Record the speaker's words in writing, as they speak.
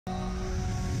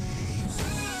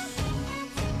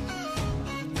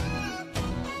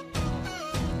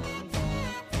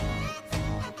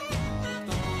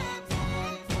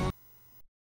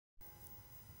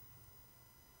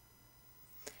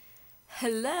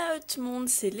Hello tout le monde,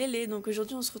 c'est Lélé. Donc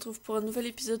aujourd'hui on se retrouve pour un nouvel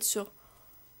épisode sur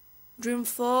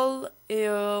Dreamfall et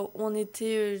on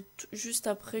était juste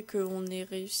après qu'on ait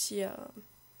réussi à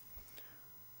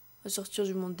sortir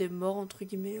du monde des morts entre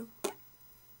guillemets.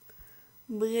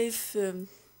 Bref,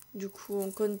 du coup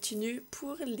on continue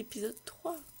pour l'épisode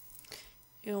 3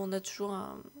 et on a toujours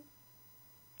un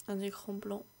écran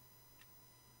blanc.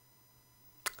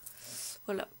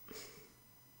 Voilà,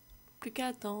 plus qu'à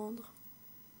attendre.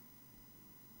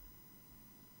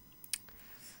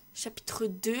 Chapitre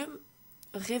 2,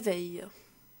 réveil.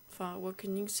 Enfin,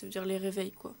 awakening, ça veut dire les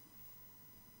réveils, quoi.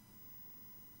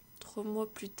 3 mois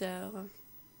plus tard.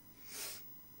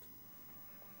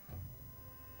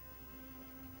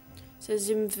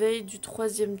 16e veille du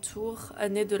 3e tour,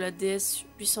 année de la déesse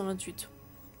 828.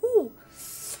 Ouh!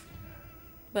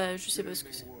 Bah, je sais pas ce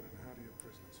que c'est.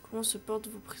 Comment se portent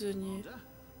vos prisonniers?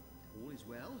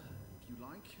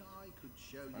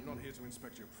 I'm not here to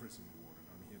inspect your prison, Warden.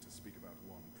 I'm here to speak about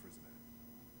one prisoner.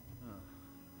 Ah,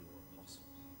 your apostle.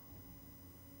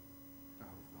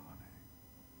 Alvane.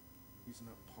 He's an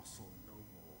apostle no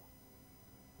more.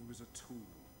 He was a tool,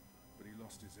 but he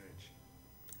lost his edge.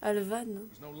 Alvan.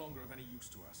 He's no longer of any use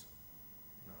to us.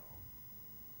 No.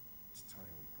 It's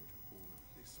time we put all of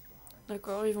this behind.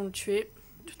 D'accord, ils vont le tuer.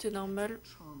 Tout est normal.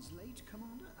 Translate,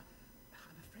 Commander.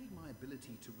 I'm afraid my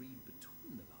ability to read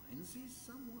between the lines is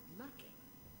somewhat lacking.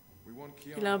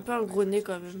 Il a un peu un gros nez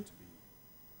quand même.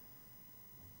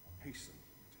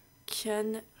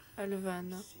 Kian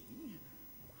Alvan.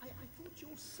 I thought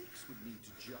your six would need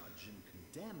to judge and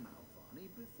condemn Alvani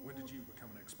before... When did you become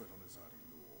an expert on Azadi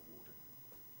law, Warden?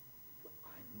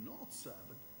 I'm not, sir,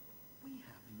 but we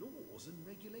have laws and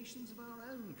regulations of our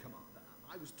own, Commander.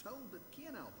 I was told that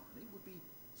Kian Alvani would be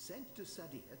sent to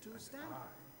Sadir to stand...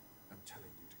 I am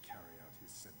telling you to carry out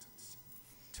his sentence.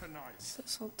 Tonight. Sa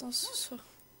sentence ce soir.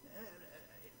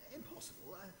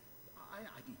 Impossible. I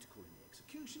need to call in the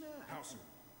executioner. How soon?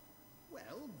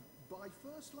 Well, by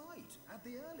first light, at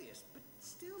the earliest, but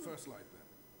still... First light, then.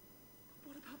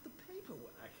 What about the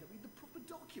paperwork? I mean, the proper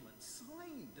documents,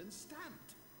 signed and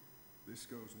stamped. This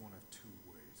goes one of two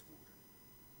ways, Warden.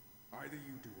 Either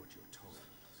you do what you're told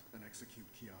and execute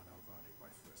Kian Alvani by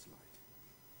first light,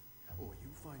 or you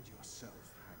find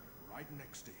yourself hanging right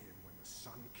next to him when the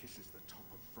sun kisses the top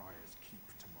of Friar's Keep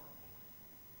tomorrow morning.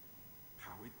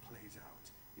 How it plays out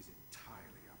is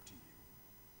entirely up to you.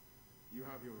 You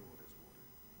have your orders, Warden.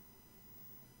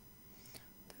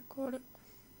 D'accord.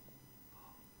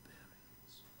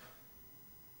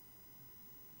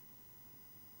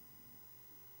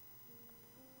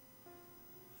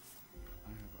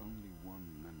 I have only one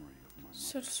memory of my mother.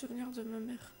 Seul souvenir de ma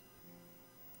mère.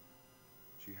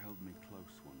 She held me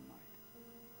close one night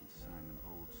and sang an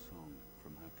old song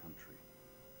from her country.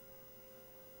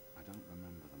 I don't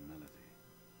remember the melody,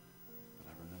 but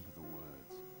I remember the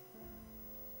words.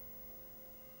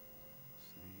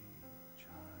 Sleep,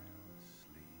 child,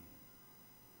 sleep.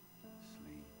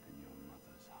 Sleep in your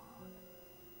mother's heart.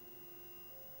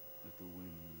 Let the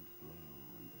wind blow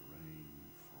and the rain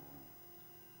fall.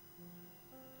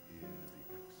 Hear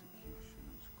the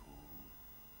executioner's call.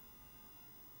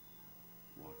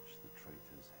 Watch the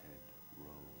traitor's head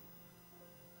roll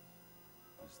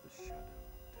as the shadow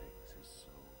takes his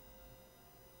soul.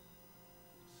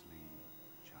 Sleep,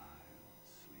 child,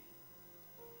 sleep.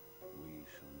 We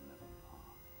shall never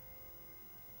part,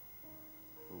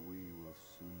 for we will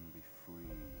soon be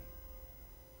free,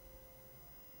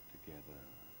 together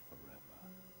forever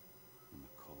in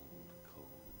the cold,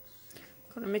 cold sea.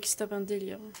 Quand le mec se tape un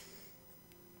délire.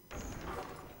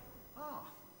 Ah,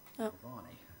 Oh.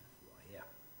 Alvani. Right here.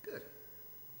 Good.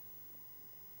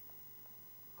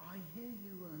 I hear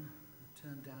you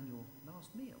turned down your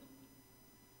last meal.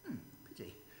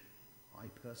 Pity. I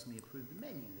personally approved the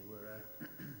menu. There were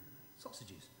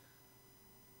sausages.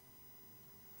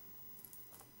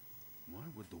 Why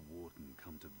would the warden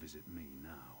come to visit me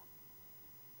now?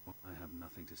 I have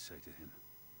nothing to say to him.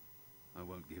 I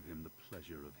won't give him the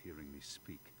pleasure of hearing me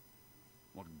speak.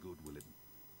 What good will it...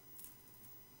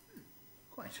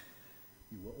 Quite.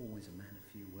 You were always a man of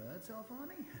few words,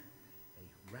 Alvani. A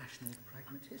rational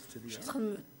pragmatist to the Je suis en train de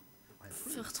end. me I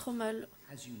faire approve. trop mal.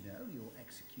 As you know, your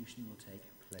execution will take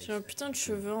place. J'ai un putain de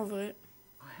cheveux en vrai.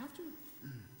 I have to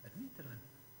admit that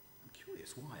I'm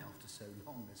curious why, after so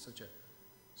long, there's such a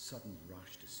sudden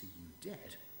rush to see you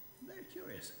dead. I'm very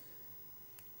curious.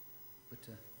 But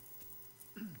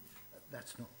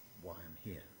that's not why I'm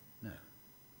here. No.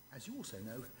 As you also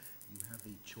know, you have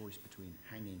the choice between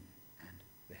hanging and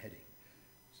beheading.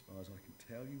 As far as I can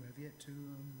tell, you have yet to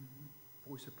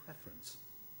voice a preference.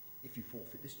 If you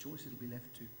forfeit this choice, it'll be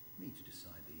left to me to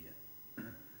decide the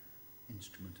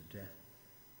instrument of death.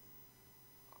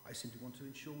 I simply want to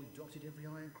ensure we dotted every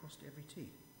I and crossed every T.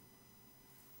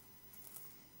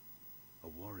 A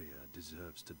warrior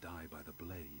deserves to die by the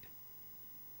blade.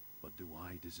 But do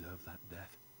I deserve that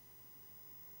death?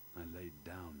 I laid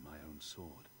down my own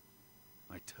sword.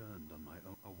 I turned on my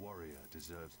own. A warrior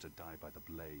deserves to die by the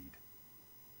blade.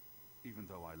 Even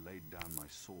though I laid down my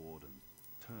sword and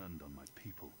turned on my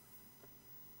people.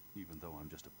 Even though I'm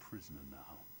just a prisoner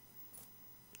now.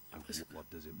 What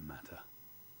does it matter?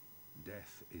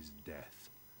 Death is death.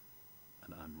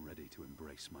 And I'm ready to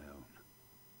embrace my own.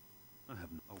 I have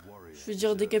a warrior. Je vais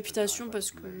dire décapitation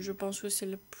parce que je pense que c'est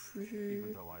le plus...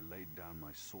 Even though I laid down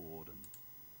my sword and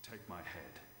take my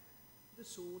head. The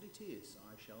sword it is.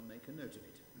 I shall make a note of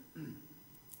it.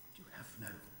 You have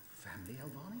no family,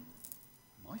 Alvani?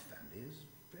 My family is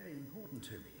very important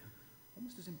to me.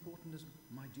 Almost as important as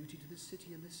my duty to this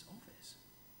city and this office.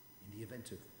 In the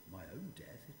event of my own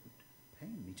death, it would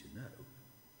pain me to know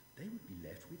that they would be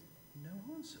left with no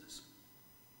answers.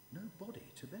 No body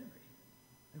to bury.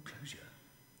 No closure.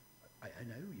 I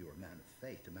know you're a man of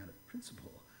faith, a man of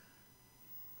principle.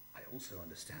 I also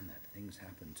understand that things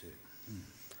happen to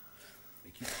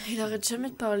make you... Il arrête jamais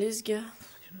de parler, ce gars.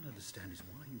 What I do not understand is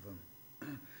why you've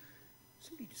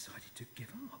simply decided to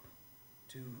give up,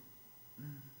 to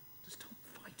stop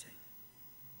fighting.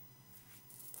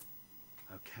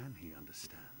 How can he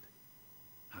understand?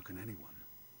 How can anyone?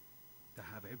 To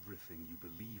have everything you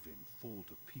believe in fall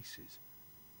to pieces.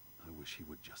 I wish he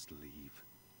would just leave.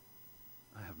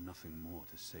 I have nothing more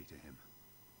to say to him.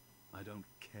 I don't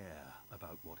care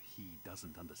about what he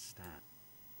doesn't understand.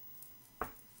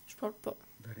 Je parle pas.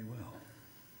 Very well.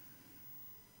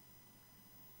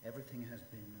 Everything has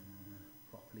been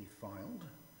properly filed.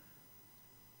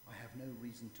 I have no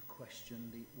reason to question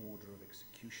the order of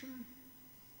execution.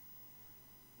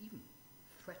 Even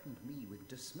threatened me with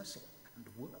dismissal, and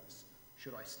worse,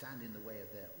 should I stand in the way of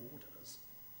their orders.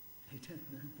 They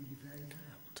don't know me very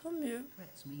well. Tant mieux.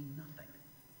 Threats mean nothing.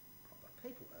 Proper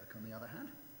paperwork, on the other hand.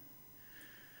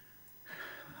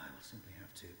 I will simply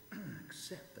have to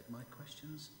accept that my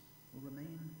questions will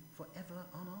remain forever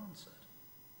unanswered.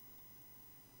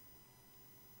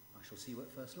 I shall see you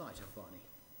at first light, Alvani.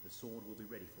 The sword will be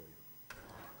ready for you.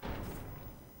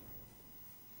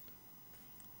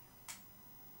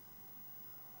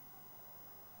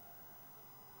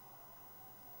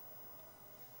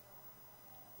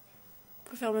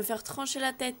 Je préfère me faire trancher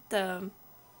la tête.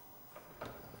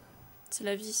 C'est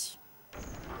la vie.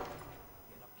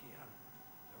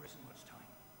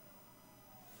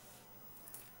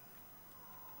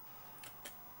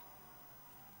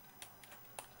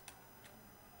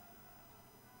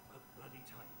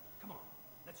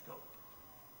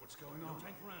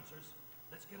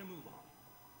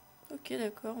 Ok,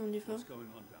 d'accord, on y va.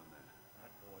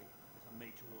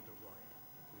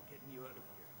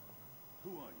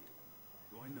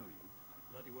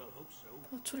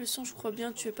 Pour tous les sons, je crois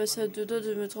bien que tu es passé à deux doigts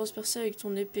de me transpercer avec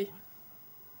ton épée.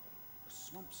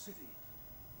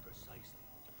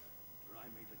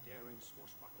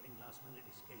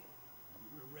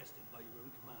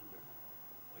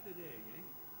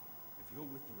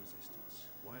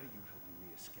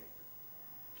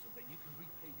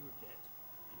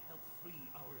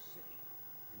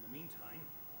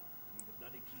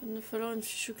 Il va nous falloir une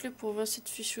fichue clé pour ouvrir cette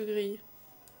fichue grille.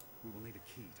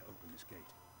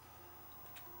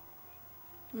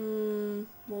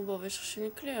 Bon, bah on va chercher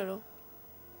une clé alors.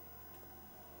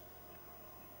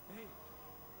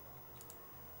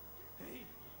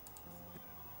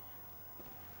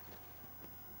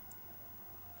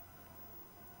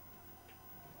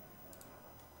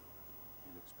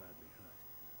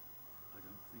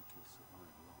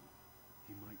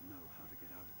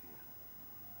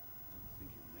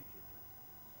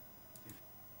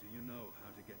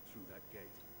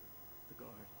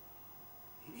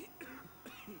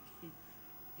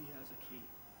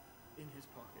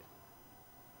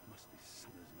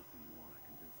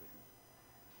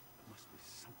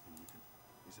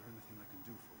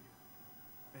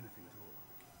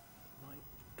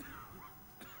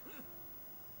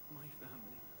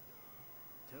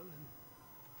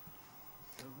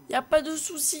 Y a pas de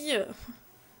souci.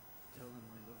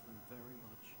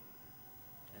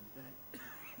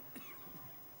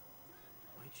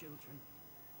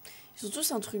 Ils ont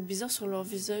tous un truc bizarre sur leur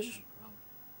visage.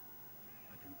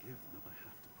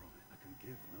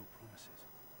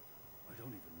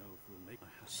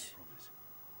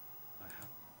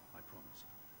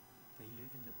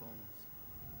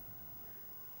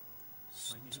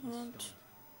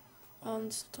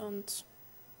 Instant.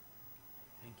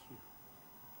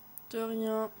 De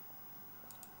rien.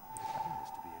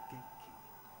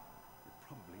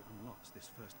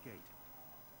 first gate.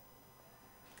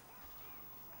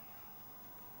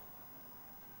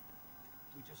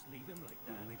 We just leave him like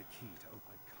We that. will need a key to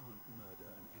open. I can't murder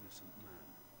an innocent man.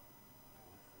 I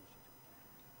won't force you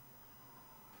to.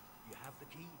 You have the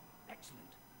key?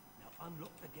 Excellent. Now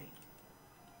unlock the gate.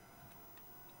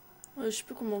 Ouais, je sais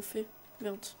plus comment on fait.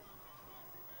 Merde.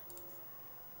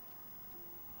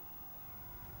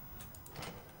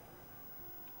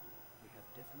 We have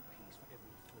different keys for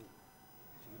every floor,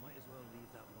 so you might as well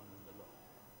leave that one in the lock.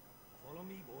 Follow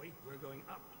me, boy. We're going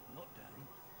up, not down.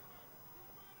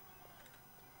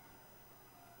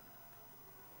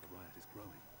 The riot is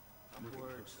growing. Moving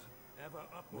Upwards. closer. Ever We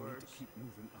need upwards. to keep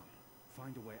moving up.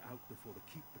 Find a way out before the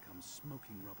keep becomes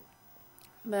smoking rubble.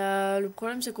 Bah, le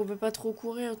problème, c'est qu'on peut pas trop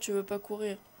courir. Tu veux pas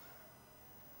courir.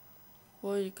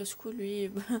 Oh, il est casse-cou,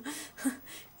 lui.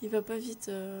 Il va pas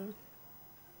vite.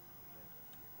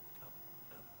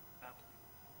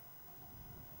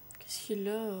 Qu'est-ce qu'il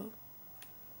a?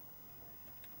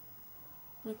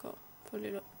 D'accord, faut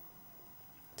aller là.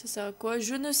 Ça sert à quoi?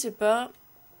 Je ne sais pas.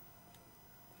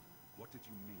 What did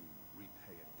you mean,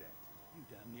 repay a debt? You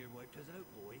damn near wiped us out,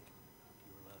 boy.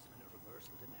 Your last-minute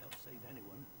reversal didn't help save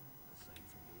anyone, aside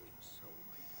from your own soul.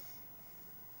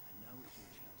 And now is your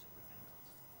chance of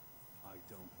repentance. I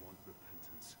don't want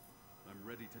repentance. I'm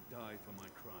ready to die for my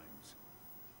crimes.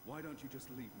 Why don't you just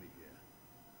leave me here?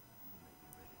 You may be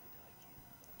ready to die,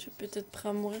 kid. Tu es peut-être prêt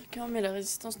à mourir quand, mais la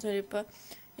résistance ne l'est pas.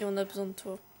 Et on a besoin de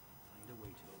toi. Find a way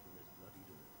to open this bloody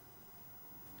door.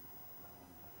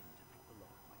 Allowing nothing to pick the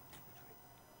lock might do the trick.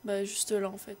 Bah, juste là,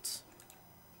 en fait.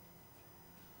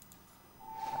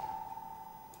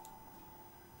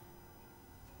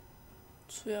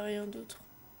 Il n'y a rien d'autre.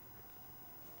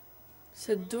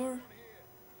 Cette door.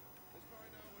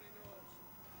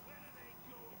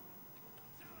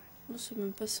 Non, c'est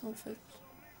même pas ça, en fait.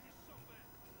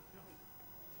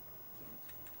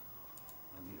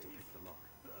 I'll need to pick the lock.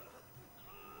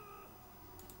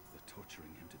 They're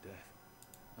torturing him to death.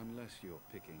 Unless you're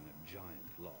picking a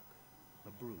giant lock,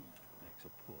 a broom makes a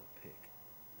poor pick.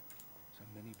 So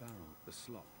many barrels. The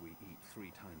slop we eat 3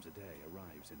 times a day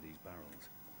arrives in these barrels.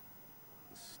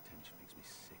 The stench makes me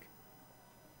sick.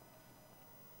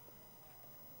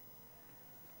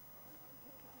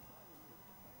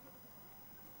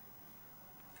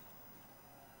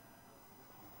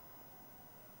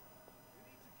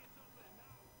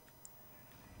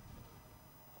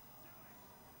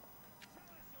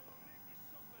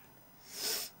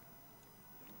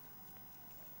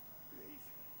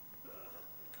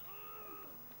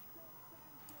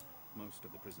 Most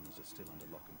of the prisoners are still under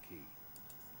lock and key.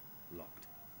 Locked.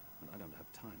 And I don't have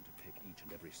time to pick each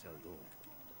and every cell door.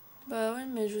 Bah ouais,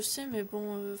 mais je sais, mais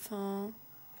bon, enfin...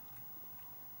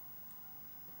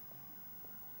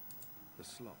 The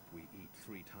slop we eat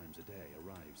 3 times a day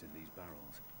arrives in these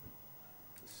barrels.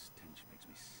 The stench makes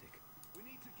me sick. We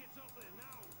need to get up there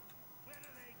now. Where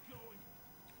are they going?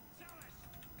 Tell us!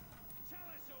 Tell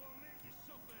us or we'll make you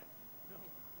suffer! No.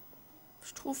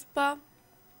 Je trouve pas.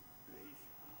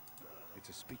 It's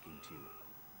a speaking to you.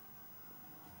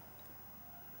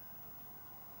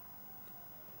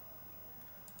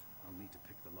 I'll need to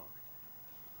pick the lock.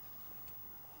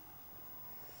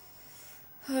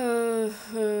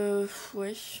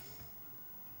 Ouais.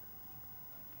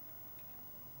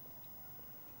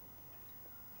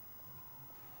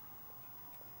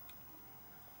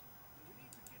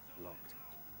 Locked.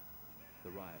 The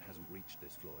riot hasn't reached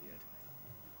this floor yet.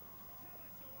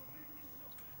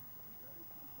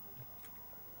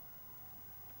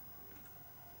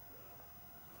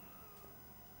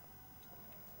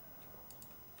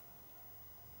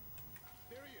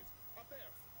 There he is, up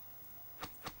there.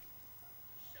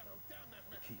 Shadow, damn that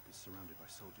The man. keep is surrounded by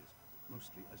soldiers,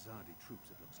 mostly Azadi troops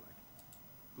it looks like.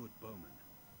 Good bowmen.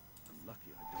 I'm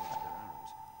lucky I dodged their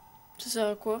arrows. Ça sert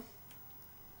à quoi?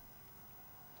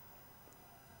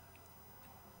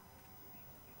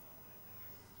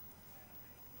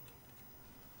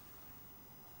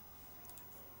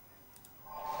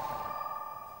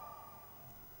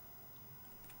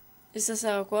 Et ça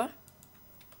sert à quoi?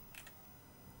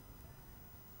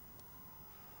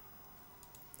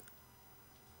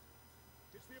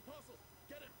 It's the apostle.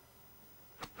 Get him.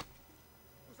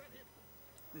 Was that him?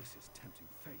 This is tempting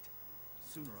fate.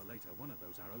 Sooner or later, one of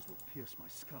those arrows will pierce my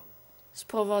skull. C'est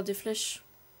pour avoir des flèches.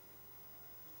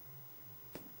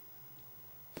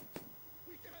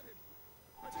 We got him.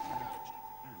 Large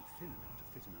and thin enough to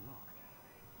fit in a lock.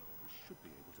 I should be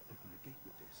able to open the gate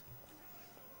with this.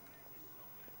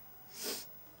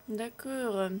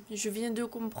 D'accord, je viens de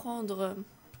comprendre.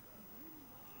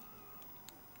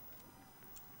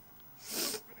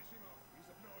 Finish him off. He's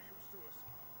of no use to us.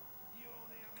 You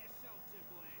only have yourself to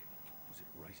blame.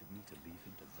 expected me to leave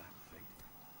him to that fate?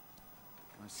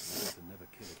 I swore to never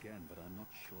kill again, but I'm not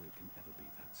sure it can ever be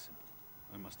that simple.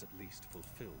 I must at least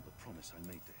fulfill the promise I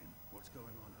made to him. What's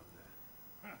going on up there?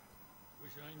 Huh.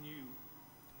 Wish I knew.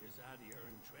 Is Adi are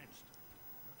entrenched?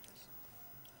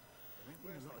 There ain't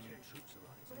been a lot of new troops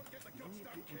arriving. The only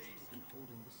people interested in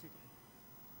holding the city.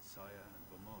 Sire and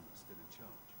Beaumont are still in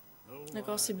charge.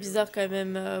 D'accord, c'est bizarre quand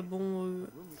même. Bon. One of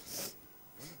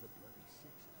the bloody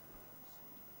six is France,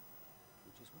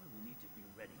 which is why we need to be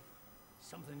ready.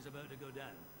 Something's about to go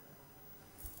down.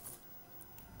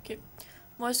 Ok.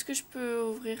 Moi, est-ce que je peux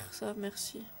ouvrir ça?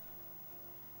 Merci.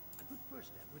 A good first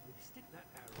step would be to stick that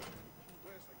arrow.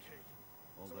 Where's the kid?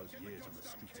 All those years on the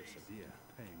streets of Sevilla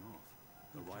paying off.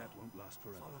 The riot won't last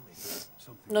forever. Follow me.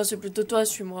 Something Non, c'est plutôt toi,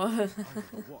 suis-moi. either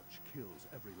the watch kills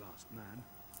every last man,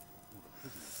 or the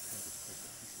prisoners tear this place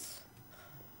to pieces.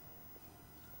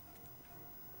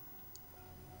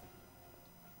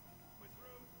 We're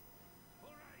through.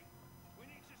 All right. We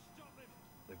need to stop him.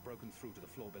 They've broken through to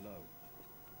the floor below.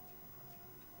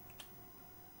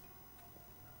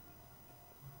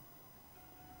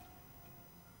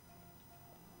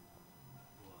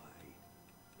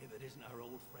 If it isn't our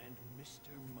old friend,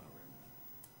 Mr. Murren.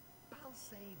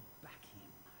 Balsay back him.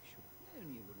 I should have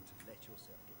known you wouldn't have let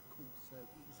yourself get caught so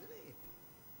easily.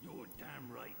 You're damn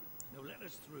right. Now let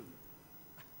us through.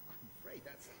 I'm afraid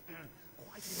that's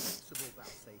quite impossible,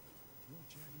 Balsay. Your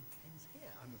journey ends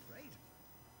here, I'm afraid.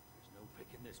 There's no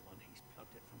picking this one. He's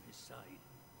plucked it from his side.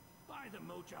 By the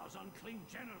Mojal's unclean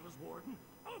genitals, Warden.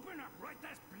 Open up right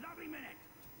this bloody minute.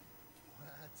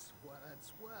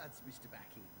 Words, Mr.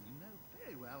 Backy. You know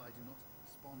very well I do not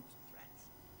respond to threats.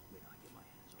 When I get my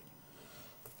hands on you,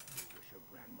 I wish your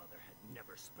grandmother had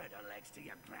never spread her legs to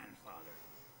your grandfather.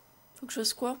 Faut que je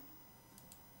fasse quoi?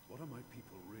 What are my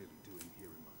people really doing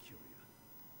here in Mercuria?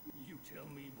 You tell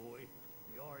me, boy.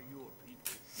 They are your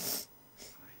people.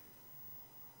 I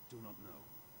do not know.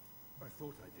 I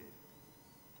thought I did,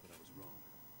 but I was wrong.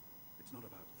 It's not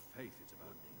about faith, it's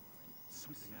about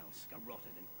something else.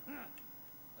 Garroted and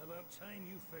about time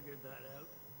you figured that out.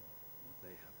 What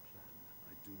they have planned,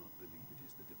 I do not believe it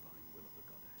is the divine will of the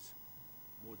goddess.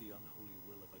 More the unholy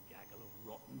will of a gaggle of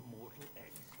rotten mortal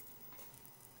eggs.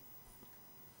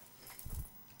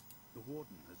 The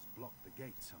warden has blocked the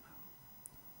gate somehow.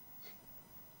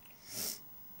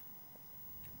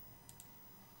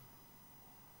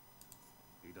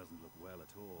 He doesn't look well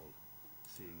at all,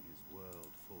 seeing his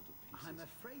world fall to pieces. I'm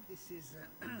afraid this is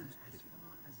as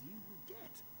far as you will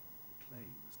get.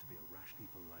 Claims to be a rash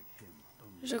people like him.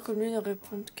 Jacob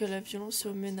répond que la violence et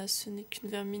aux menaces, ce n'est qu'une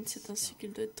vermine, c'est ainsi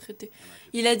qu'il doit être traité.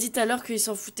 Il a dit tout à l'heure qu'il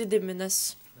s'en foutait des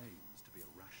menaces.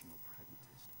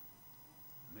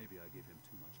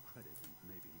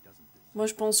 Moi,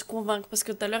 je pense convaincre, parce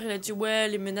que tout à l'heure, il a dit ouais,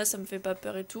 les menaces, ça me fait pas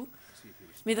peur et tout.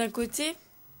 Mais d'un côté,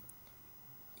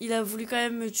 il a voulu quand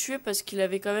même me tuer parce qu'il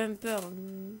avait quand même peur.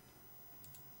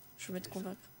 Je vais mettre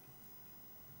convaincre.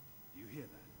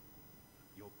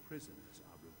 Prisoners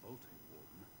are revolting,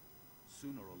 Warden.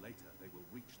 Sooner or later, they will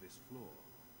reach this floor.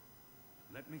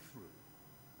 Let me through,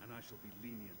 and I shall be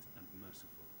lenient and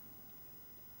merciful.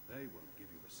 They won't give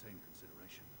you the same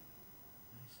consideration.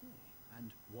 I see.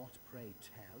 And what, pray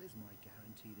tell, is my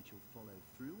guarantee that you'll follow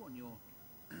through on your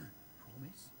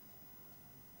promise?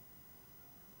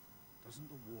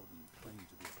 Doesn't the Warden claim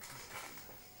to be a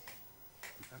practitioner?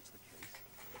 If that's the case...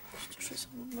 Je touche à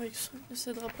son moment avec ça, il ne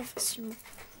cédera pas facilement.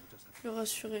 Le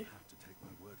rassurer.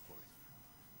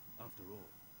 After all,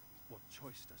 what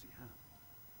choice does he have?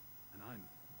 And I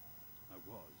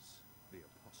was the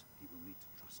apostle. He will need to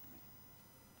trust me.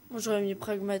 Moi j'aurais mis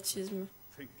pragmatisme.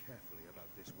 Think carefully about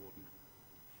this, Warden.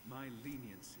 My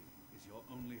leniency is your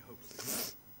only hope.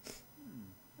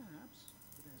 Perhaps,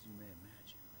 but as you may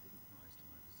imagine, I didn't rise to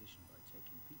my position by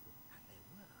taking people at their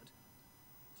word,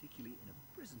 particularly in a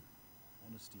prison.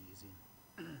 Honesty is in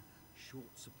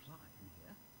short supply in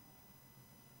here.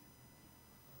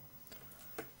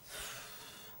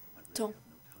 Temps.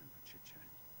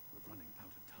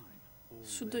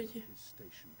 Soudoyer. His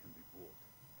station can be bought.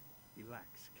 He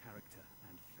lacks character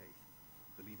and faith,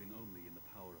 believing only in the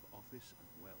power of office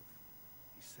and wealth.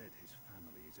 He said his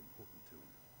family is important to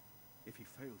him. If he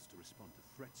fails to respond to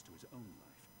threats to his own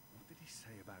life, what did he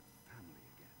say about family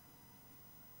again?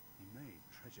 He may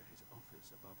treasure his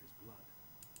office above his blood.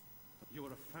 You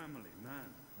are a family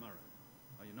man, Murray,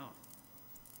 are you not?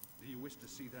 Do you wish to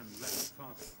see them left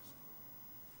fatherless?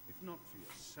 If not for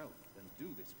yourself, then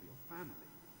do this for your family.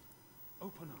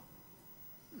 Open up.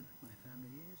 My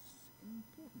family is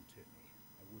important to me.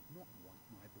 I would not want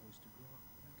my boys to grow up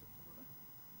without a father.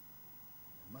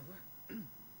 My mother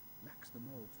lacks the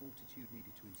moral fortitude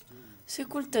needed to instill. C'est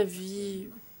cool ta vie.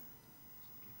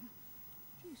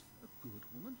 She's a good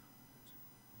woman.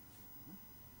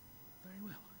 Very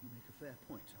well, you make a fair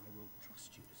point. I will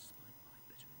trust you despite my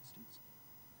better instincts.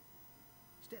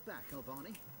 Step back,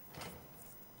 Alvani.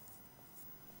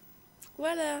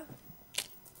 Voilà.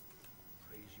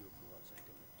 Praise your gods, I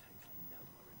don't have time for you now,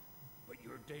 Warren. But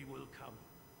your day will come.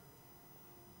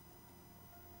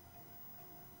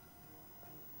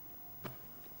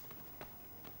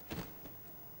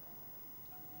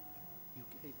 You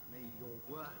gave me your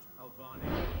word, Alvani.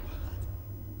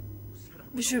 You said I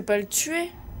Mais je vais pas le tuer.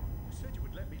 you said you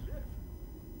would let me live.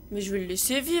 Mais je vais le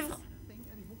laisser vivre. Nothing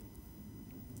anymore.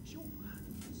 It's your word.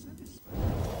 Satisfied.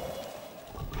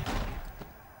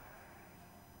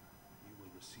 You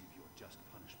will receive your just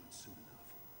punishment soon enough.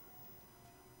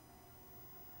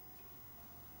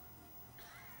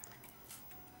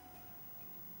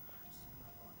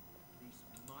 At least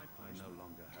my I punishment. no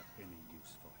longer have any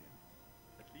use for him.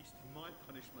 At least my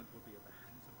punishment will be at the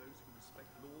hands of those who respect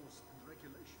laws and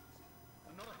regulations.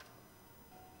 Another.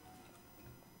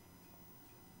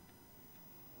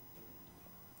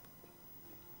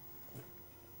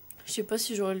 Je sais pas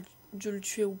si j'aurais dû le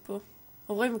tuer ou pas.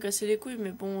 En vrai, il me cassait les couilles,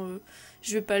 mais bon,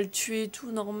 je vais pas le tuer et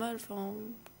tout, normal. Enfin,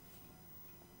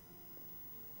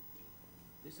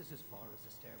 This is as far as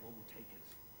the stairwell will take us.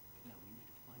 Now we need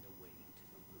to find a way into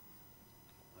the roof.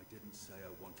 I didn't say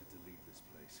I wanted to leave this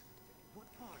place. What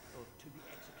part of to be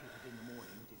executed in the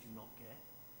morning did you not get?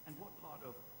 And what part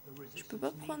of the resistance peux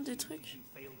pas prendre des needs you trucs? did you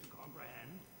fail to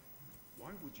comprehend?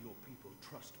 Why would your people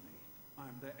trust me?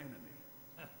 I'm their enemy.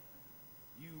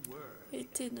 You were.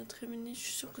 était notre ennemi. Je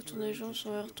suis sûre que ton allégeance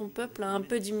envers ton peuple a un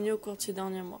peu diminué au cours de ces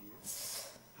derniers mois.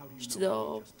 How do you J'étais know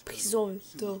dans we just turned prison en même as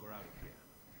soon as temps. we're out of here?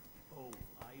 Oh,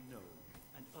 I know.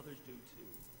 And others do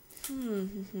too.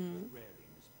 Rarely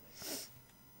in this place.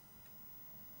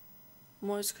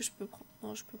 Moi, est-ce que je peux prendre?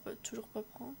 Non, je peux pas, toujours pas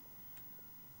prendre.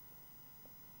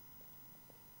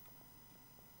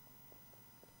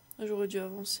 J'aurais dû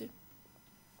avancer.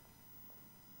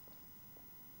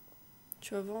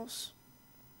 Tu avances.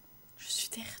 Je suis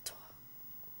derrière toi.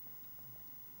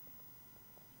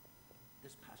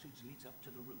 This passage leads up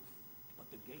to the roof, but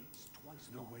the gate's twice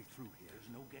There's no locked. way through here. There's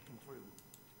no getting through.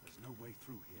 There's no way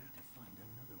through here. To find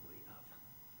another way up.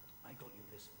 I got you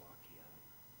this far, Kia.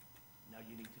 Now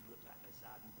you need to put that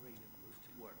Azadi brain of yours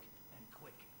to work, and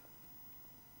quick.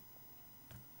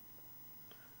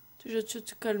 Déjà, tu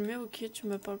te calmer, ok, tu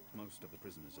me parles. Most of the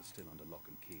prisoners are still under lock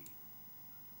and key.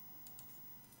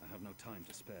 I have no time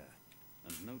to spare,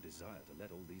 and no desire to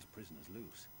let all these prisoners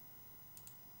loose.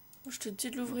 Je te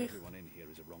dis de Not l'ouvrir. everyone in here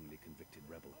is a wrongly convicted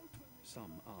rebel.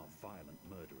 Some are violent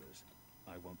murderers.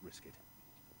 I won't risk it.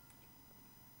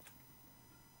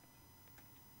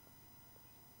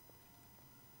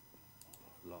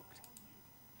 Locked.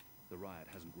 The riot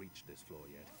hasn't reached this floor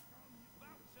yet.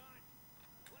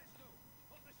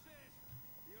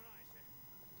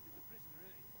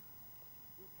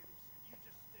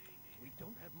 We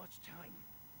don't have much time.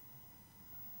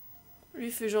 Lui,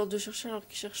 il fait genre de chercher alors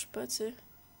qu'il cherche pas, tu sais.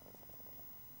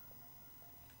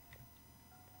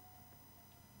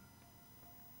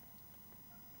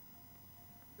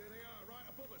 There they are, right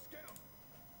above us. Get 'em.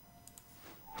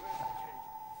 Where's the key?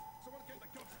 Someone get the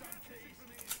goddamn keys.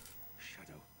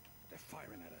 Shadow, they're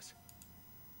firing at us.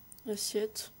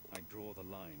 Assiette. I draw the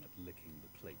line at licking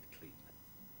the plate clean.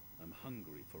 I'm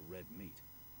hungry for red meat,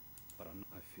 but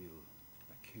I feel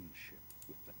a kinship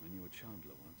with that. I knew a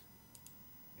Chandler once.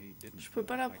 He didn't. Je peux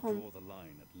pas la I prendre. draw the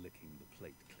line at licking the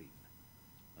plate clean.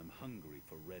 I'm hungry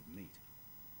for red meat,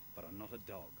 but I'm not a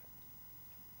dog.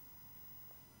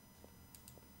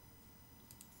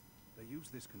 They use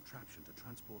this contraption to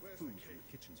transport Where's food the from key?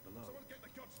 the kitchens below. Someone get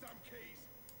the goddamn keys.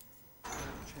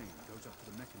 The chain goes up to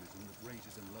the mechanism that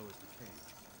raises and lowers the cage.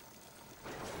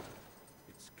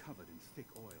 It's covered in thick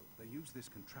oil. They use this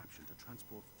contraption to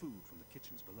transport food from the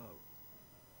kitchens below.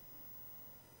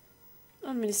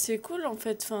 Ah, mais c'est cool en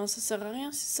fait. Enfin, ça sert à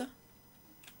rien, c'est ça.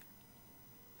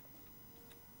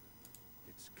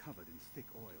 It's covered in thick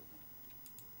oil.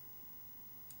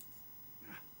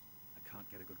 Ah, I can't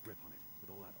get a good grip on it with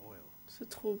all that oil. C'est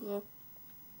trop gras.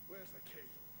 Where's the key?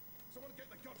 Someone get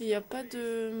the goddamn Il n'y a pas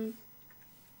de...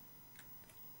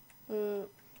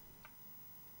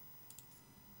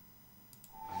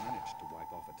 I managed to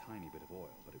wipe off a tiny bit of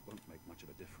oil, but it won't make much of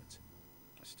a difference.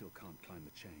 I still can't climb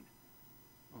the chain.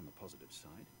 On the positive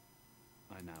side,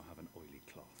 I now have an oily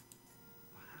cloth.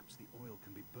 Perhaps the oil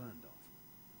can be burned off.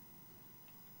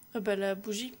 Ah bah la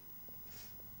bougie.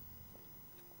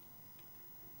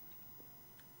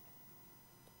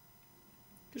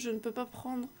 Que je ne peux pas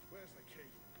prendre. Where's the key?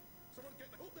 Someone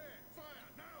get the... Up there! Fire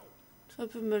C'est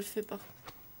un peu mal fait par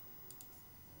contre.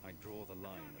 I draw the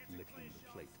line at licking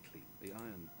the plate clean. The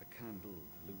iron, a candle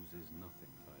loses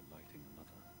nothing by lighting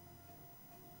another.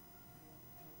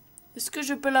 Est-ce que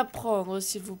je peux la prendre,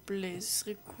 s'il vous plaît? Ce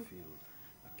serait I cool. feel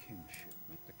a kinship.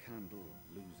 A candle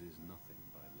loses nothing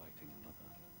by lighting another.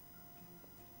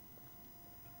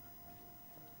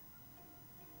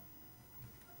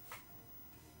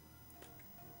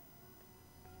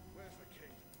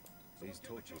 These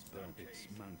torches burn. It's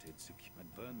mounted secure.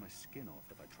 I'd burn my skin off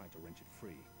if I tried to wrench it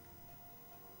free.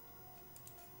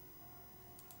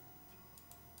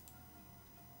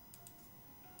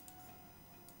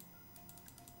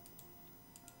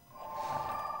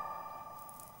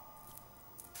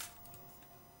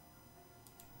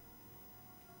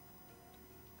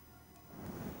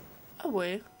 Ah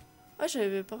ouais. Ah,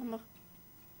 j'avais pas remarqué.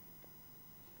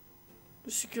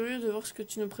 Je suis curieux de voir ce que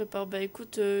tu nous prépares. Bah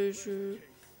écoute, je...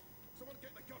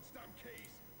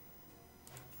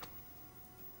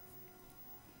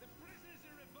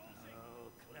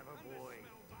 Oh, clever boy.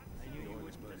 I knew you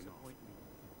wouldn't disappoint me.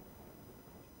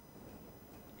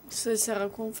 Ça sert à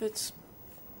quoi en fait?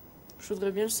 Je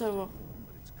voudrais bien le savoir.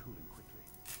 But it's cooling quickly.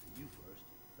 You first.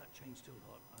 That chain's still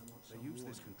hot. I want They some use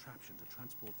more. this contraption to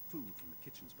transport food from the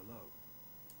kitchens below.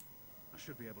 I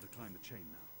should be able to climb the chain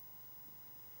now.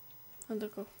 Ah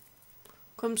d'accord.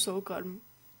 Comme ça, au calme.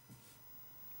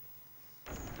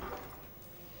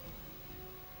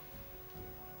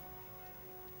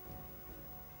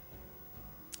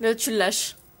 Là, tu le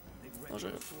lâches. They've Oh, je...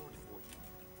 rendered a sword for you.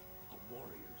 A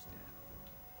warrior's death.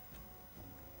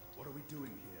 What are we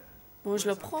doing here? Bon, je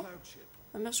la Where's our prends. cloud ship?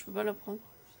 Ah merde, je peux pas la prendre.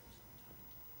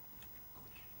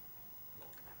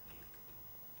 Lock that gate.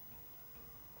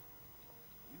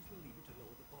 Use the lever to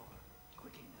lower the bar.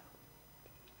 Quickly now.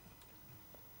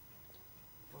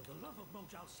 For the love of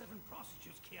Mojal's 7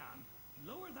 prostitutes, Kian,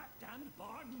 lower that damned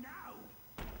bar now!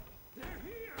 They're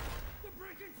here! They're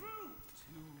breaking through!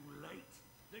 Too late.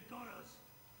 They got us.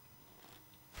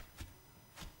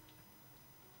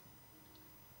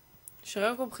 J'ai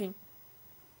rien compris.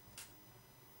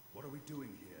 What are we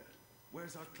doing here?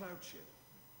 Where's our cloud ship?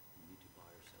 We need to buy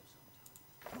ourselves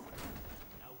some time.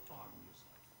 Now arm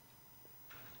yourself.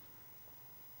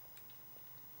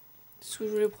 C'est ce que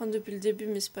je voulais prendre depuis le début,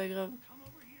 mais c'est pas grave. Come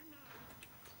over here now.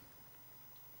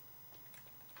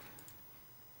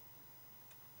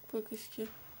 Quoi, qu'est-ce qu'il y a?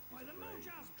 By the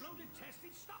Mojal's bloated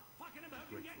testing, stop fucking about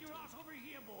and get your ass over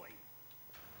here, boy.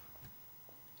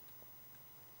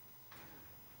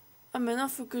 Ah, maintenant,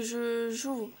 faut que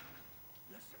j'ouvre.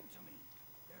 Listen to me.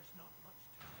 There's not much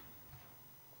time.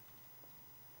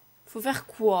 Faut faire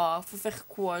quoi? Faut faire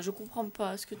quoi? Je comprends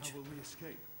pas ce que How tu... will we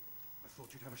escape? I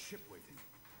thought you'd have a ship waiting.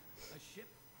 A ship?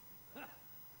 Ha!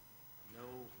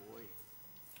 No, boy.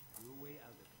 Your way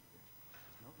out of here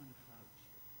is not on a cloud ship,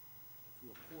 but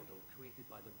through a portal created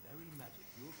by the very magic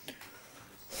your people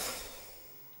understand.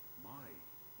 My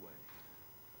way.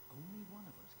 Only one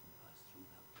of us can pass through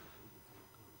that portal before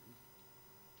it closes,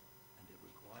 and it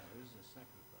requires a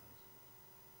sacrifice.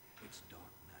 It's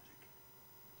dark magic.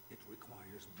 It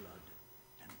requires blood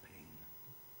and pain.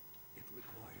 It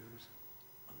requires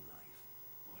a life.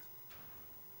 What?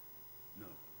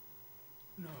 No.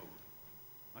 No.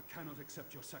 I cannot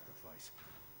accept your sacrifice.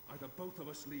 Either both of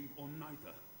us leave or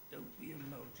neither. Don't be a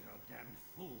Mojal damned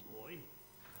fool, boy.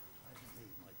 I have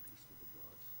made my peace with the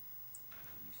gods.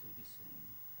 You say the same.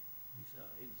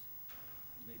 Besides,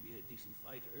 I may be a decent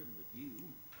fighter, but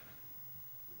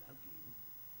without you,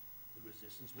 the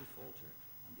resistance will falter,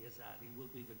 and the Azadi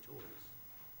will be victorious.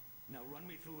 Now run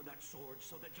me through with that sword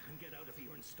so that you can get out of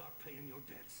here and start paying your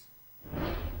debts.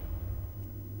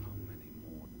 How many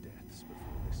more deaths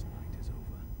before this night is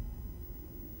over?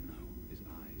 No, his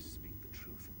eyes speak the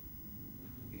truth.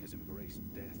 He has embraced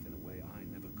death in a way I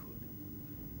never could.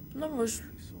 Non, moi je...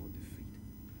 He saw defeat.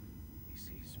 He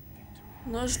sees victory.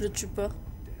 Non, je le tue pas.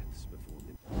 Deaths before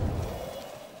the...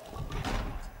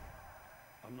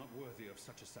 I'm not worthy of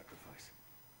such a sacrifice.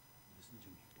 Listen to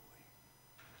me, boy.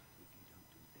 If you don't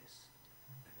do this,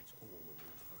 then it's all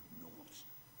for naught.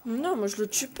 Non, moi je le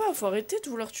tue pas. Faut arrêter de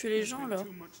vouloir tuer les gens, là.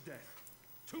 Too much death.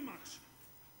 Too much.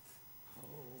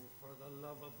 Oh, for the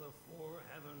love of the 4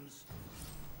 heavens.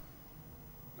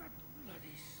 That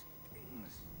bloody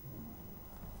stings.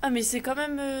 Ah, mais c'est quand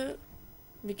même...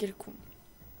 Mais quel con.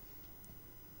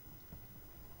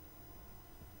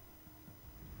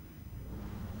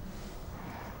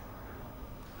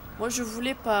 Moi, je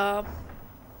voulais pas...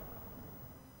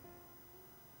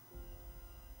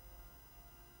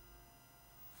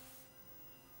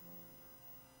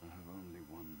 I have only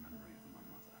one memory of my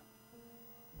mother.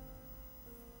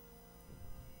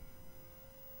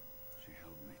 She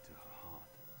held me to her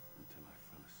heart until I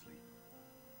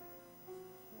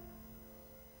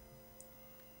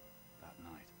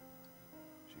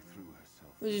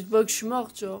Dites pas que je suis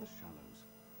morte, genre. Shallows.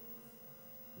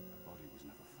 Her body was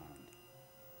never found.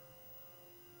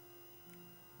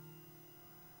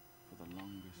 For the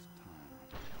longest time,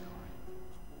 I cried those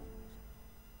walls,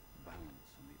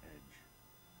 balance on the edge,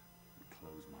 and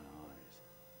close my eyes.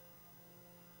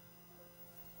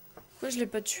 Pourquoi je l'ai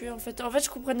pas tué en fait? En fait, je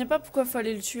comprenais pas pourquoi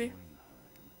fallait le tuer. Join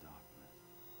her in the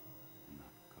darkness, in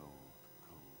that cold,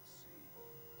 cold sea.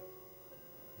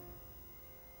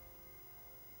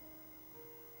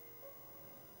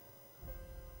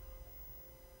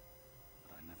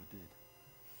 But I never did.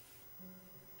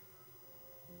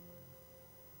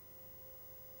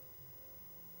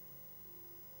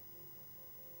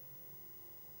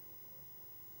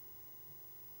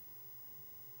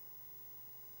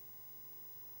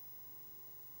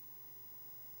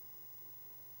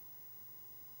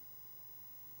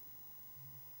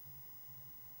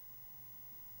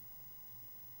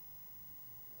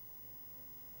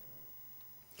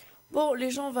 Bon,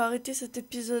 les gens, on va arrêter cet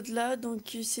épisode-là.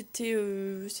 Donc,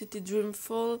 c'était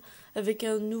Dreamfall avec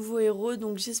un nouveau héros.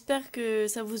 Donc, j'espère que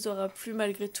ça vous aura plu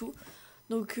malgré tout.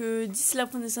 Donc, d'ici là,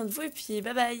 prenez soin de vous et puis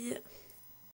bye bye!